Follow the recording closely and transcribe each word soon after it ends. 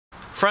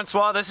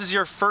Francois, this is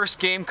your first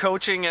game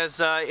coaching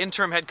as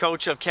interim head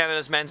coach of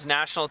Canada's men's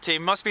national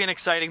team. Must be an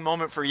exciting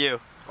moment for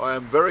you. I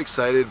am very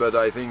excited, but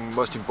I think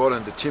most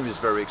important, the team is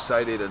very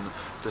excited and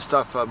the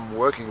staff I'm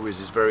working with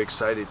is very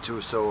excited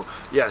too. So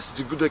yes,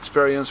 it's a good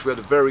experience. We had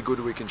a very good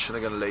week in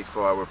Shawnigan Lake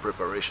for our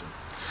preparation.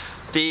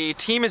 The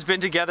team has been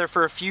together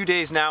for a few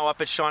days now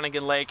up at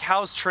Shawnigan Lake.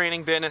 How's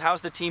training been and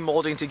how's the team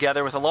molding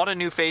together with a lot of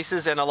new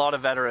faces and a lot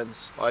of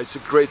veterans? It's a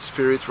great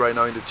spirit right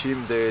now in the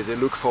team. They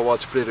look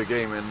forward to play the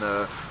game,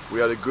 and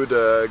we had a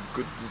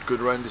good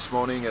run this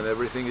morning and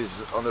everything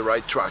is on the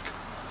right track.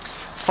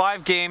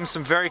 5 games,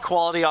 some very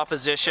quality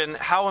opposition.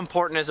 How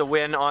important is a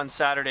win on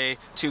Saturday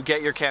to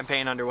get your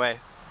campaign underway?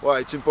 Well,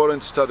 it's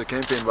important to start the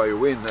campaign by a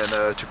win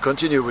and to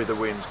continue with the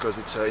win because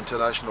it's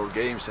international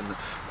games and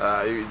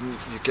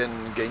you can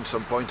gain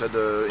some point in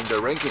the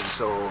ranking.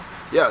 So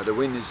yeah, the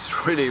win is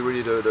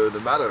really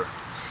the matter.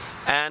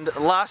 And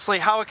lastly,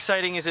 how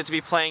exciting is it to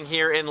be playing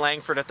here in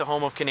Langford at the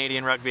home of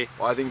Canadian rugby?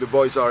 Well, I think the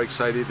boys are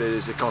excited. They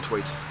can't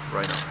wait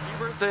right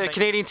now. The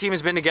Canadian team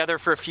has been together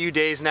for a few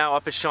days now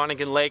up at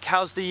Shawnigan Lake.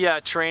 How's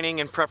the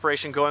training and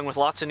preparation going with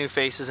lots of new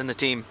faces in the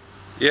team?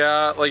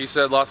 Yeah, like you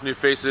said, lots of new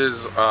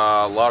faces,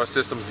 a lot of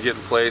systems to get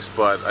in place,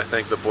 but I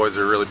think the boys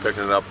are really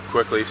picking it up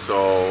quickly,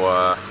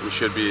 so we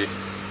should be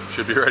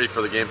ready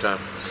for the game time.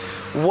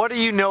 What do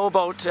you know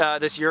about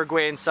this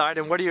Uruguayan side,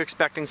 and what are you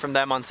expecting from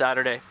them on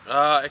Saturday?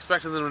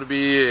 Expecting them to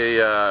be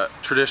a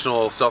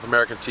traditional South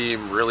American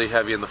team, really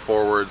heavy in the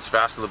forwards,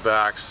 fast in the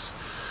backs,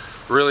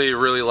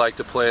 really like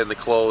to play in the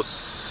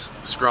close,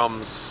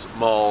 scrums,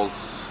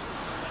 mauls,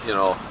 you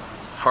know,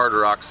 hard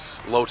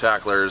rucks, low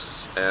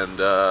tacklers,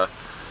 and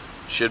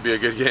should be a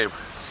good game.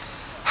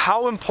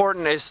 How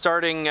important is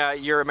starting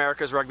your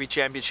Americas Rugby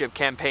Championship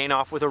campaign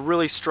off with a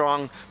really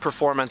strong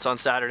performance on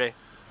Saturday?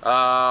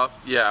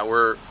 Yeah,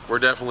 we're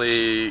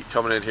definitely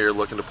coming in here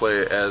looking to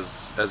play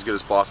as good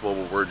as possible,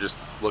 but we're just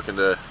looking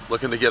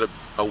to get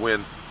a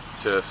win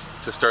to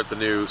start the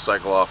new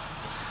cycle off.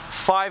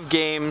 5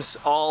 games,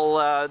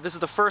 all this is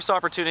the first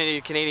opportunity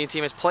the Canadian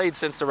team has played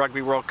since the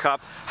Rugby World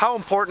Cup. How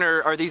important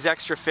are these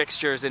extra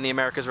fixtures in the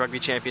Americas Rugby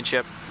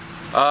Championship?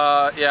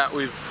 Yeah,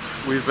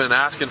 we've been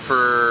asking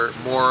for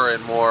more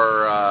and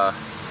more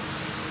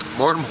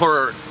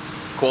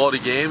quality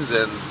games,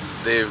 and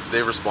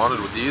they've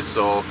responded with these.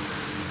 So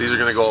these are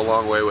going to go a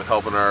long way with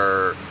helping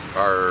our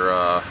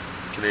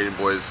Canadian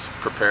boys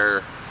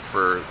prepare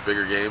for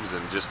bigger games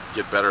and just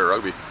get better at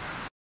rugby.